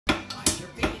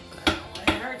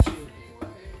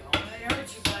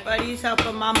Buddy's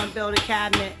helping Mama build a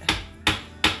cabinet.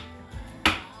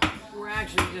 We're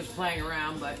actually just playing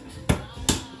around, but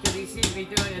because he sees me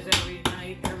doing this every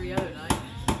night, every other night.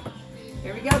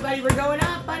 Here we go, buddy. We're going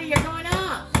up, buddy. You're going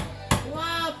up.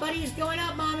 Wow, buddy's going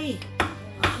up, Mommy.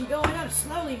 I'm going up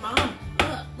slowly, Mom.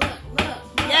 Look.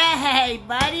 Yay,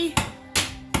 buddy.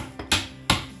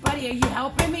 Buddy, are you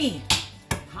helping me?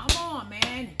 Come on,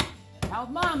 man. Help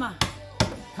Mama.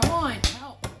 Come on,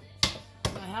 help.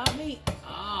 You gonna help me?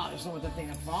 Oh, I just don't want the thing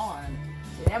to fall on.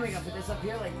 So then we're gonna put this up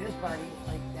here like this, buddy.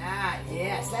 Like that.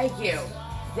 Yes, thank you.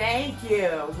 Thank you.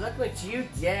 Look what you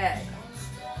did.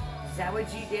 Is that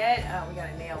what you did? Oh, we got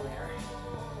a nail there.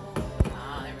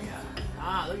 Ah, there we go.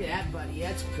 Ah, look at that, buddy.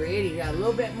 That's pretty. You got a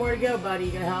little bit more to go, buddy.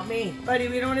 You gonna help me? Buddy,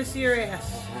 we don't want to see your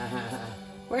ass.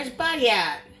 Where's Buddy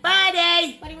at?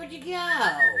 Buddy! Buddy, where'd you go?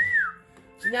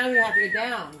 So now you have to go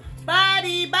down.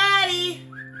 Buddy!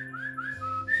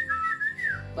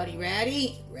 Buddy,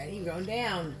 ready? Ready? Going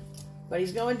down.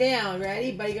 Buddy's going down.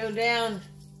 Ready? Buddy going down.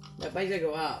 No, Buddy's gonna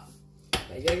go up.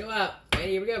 Buddy's gonna go up.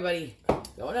 Ready? Here we go, buddy.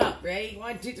 Going up. Ready?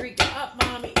 1, 2, 3. Go up,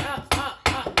 Mommy. Up.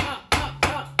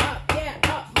 Yeah,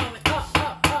 up, Mommy. Up.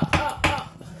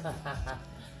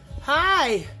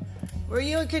 Hi! Where are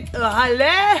you looking?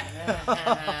 Hello?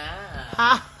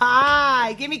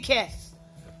 Hi! Give me a kiss.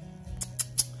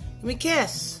 Give me a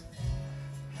kiss.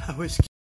 That was